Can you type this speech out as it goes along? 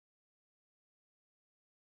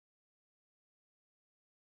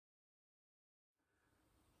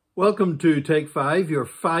Welcome to Take 5, your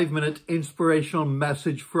 5-minute inspirational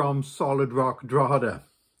message from Solid Rock Drogheda.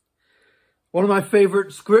 One of my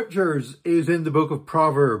favourite scriptures is in the book of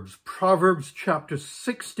Proverbs. Proverbs chapter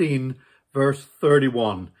 16, verse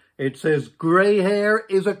 31. It says, "Grey hair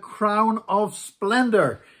is a crown of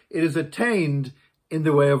splendour. It is attained in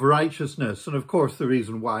the way of righteousness." And of course, the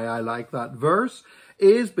reason why I like that verse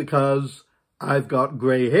is because I've got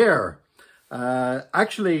grey hair.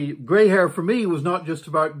 Actually, grey hair for me was not just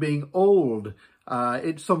about being old.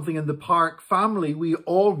 It's something in the Park family. We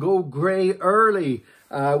all go grey early.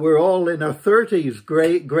 We're all in our 30s,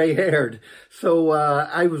 grey-haired. So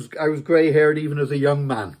I was grey-haired even as a young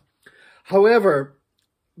man. However,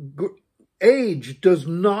 age does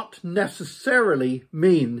not necessarily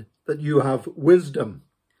mean that you have wisdom.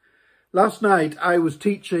 Last night, I was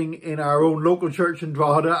teaching in our own local church in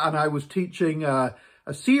Drogheda, and I was teaching a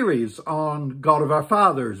series on God of our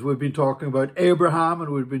fathers. We've been talking about Abraham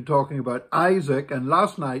and we've been talking about Isaac, and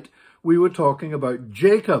last night we were talking about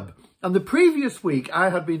Jacob. And the previous week I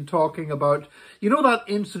had been talking about, that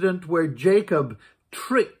incident where Jacob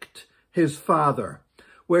tricked his father,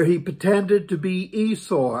 where he pretended to be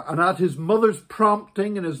Esau, and at his mother's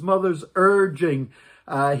prompting and his mother's urging,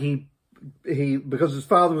 because his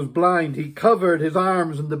father was blind, he covered his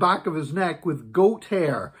arms and the back of his neck with goat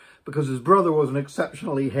hair, because his brother was an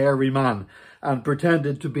exceptionally hairy man, and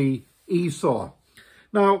pretended to be Esau.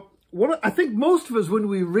 Now, I think most of us, when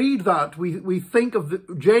we read that, we think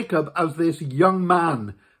of Jacob as this young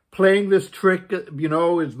man playing this trick.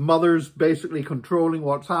 His mother's basically controlling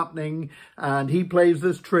what's happening, and he plays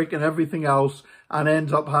this trick and everything else, and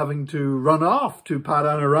ends up having to run off to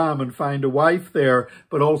Padan Aram and find a wife there,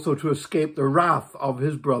 but also to escape the wrath of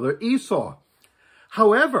his brother Esau.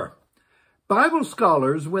 However, Bible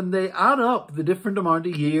scholars, when they add up the different amount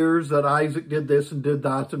of years that Isaac did this and did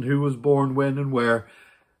that, and who was born when and where,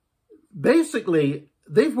 basically,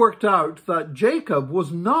 they've worked out that Jacob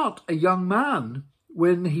was not a young man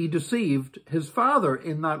when he deceived his father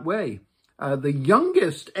in that way. The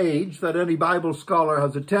youngest age that any Bible scholar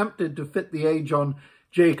has attempted to fit the age on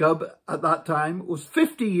Jacob at that time was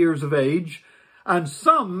 50 years of age, and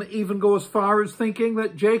some even go as far as thinking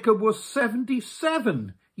that Jacob was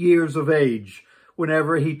 77 years of age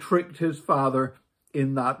whenever he tricked his father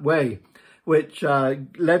in that way, which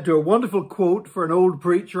led to a wonderful quote for an old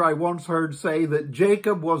preacher I once heard say that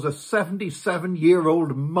Jacob was a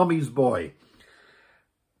 77-year-old mummy's boy.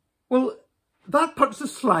 Well, that puts a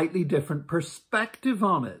slightly different perspective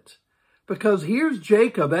on it, because here's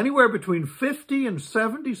Jacob, anywhere between 50 and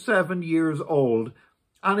 77 years old,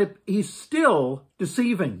 and he's still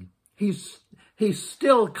deceiving. He's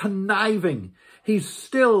still conniving. He's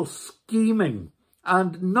still scheming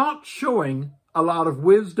and not showing a lot of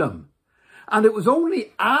wisdom. And it was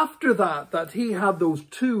only after that he had those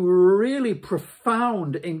two really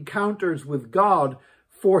profound encounters with God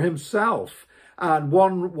for himself. And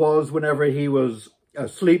one was whenever he was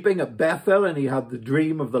sleeping at Bethel, and he had the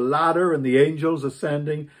dream of the ladder and the angels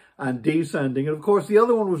ascending and descending. And of course, the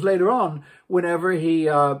other one was later on whenever he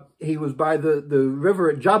was by the river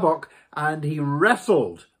at Jabbok, and he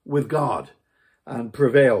wrestled with God and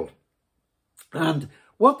prevailed. And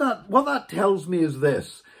what that tells me is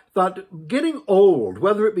this, that getting old,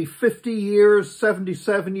 whether it be 50 years,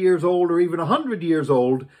 77 years old, or even 100 years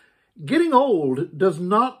old, getting old does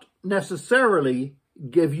not necessarily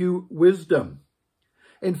give you wisdom.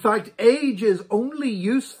 In fact, age is only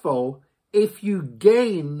useful if you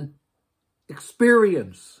gain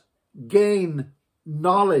experience, gain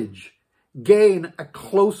knowledge, gain a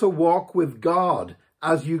closer walk with God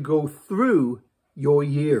as you go through your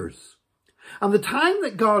years. And the time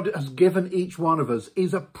that God has given each one of us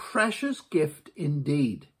is a precious gift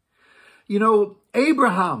indeed.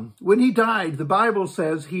 Abraham, when he died, the Bible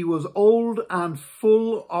says he was old and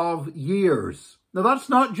full of years. Now, that's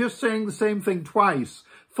not just saying the same thing twice.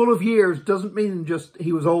 Full of years doesn't mean just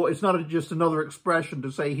he was old. It's not just another expression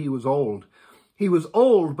to say he was old. He was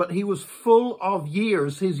old, but he was full of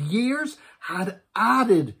years. His years had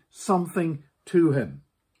added something to him.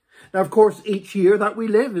 Now, of course, each year that we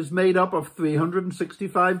live is made up of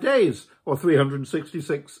 365 days, or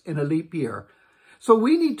 366 in a leap year. So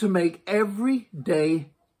we need to make every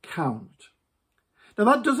day count. Now,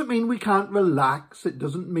 that doesn't mean we can't relax. It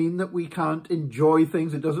doesn't mean that we can't enjoy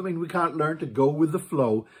things. It doesn't mean we can't learn to go with the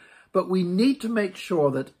flow. But we need to make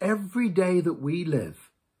sure that every day that we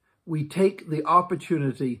live, we take the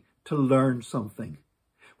opportunity to learn something.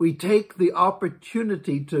 We take the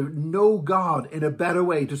opportunity to know God in a better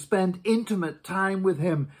way, to spend intimate time with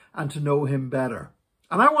him and to know him better.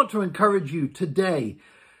 And I want to encourage you today,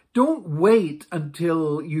 don't wait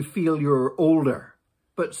until you feel you're older,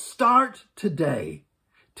 But start today.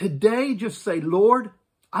 Today, just say, Lord,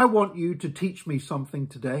 I want you to teach me something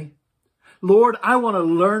today. Lord, I want to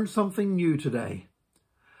learn something new today.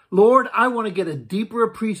 Lord, I want to get a deeper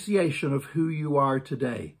appreciation of who you are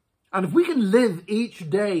today. And if we can live each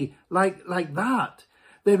day like that,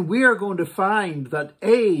 then we are going to find that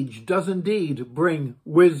age does indeed bring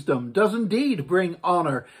wisdom, does indeed bring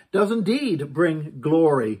honor, does indeed bring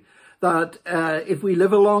glory. That if we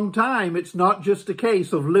live a long time, it's not just a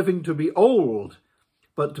case of living to be old,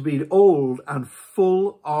 but to be old and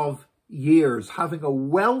full of years, having a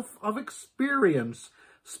wealth of experience,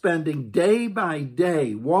 spending day by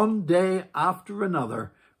day, one day after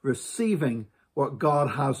another, receiving what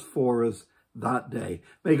God has for us that day.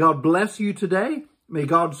 May God bless you today. May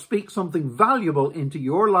God speak something valuable into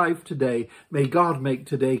your life today. May God make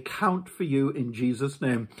today count for you in Jesus'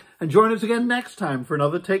 name. And join us again next time for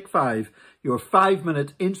another Take 5, your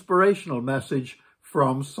 5-minute inspirational message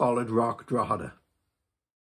from Solid Rock Drogheda.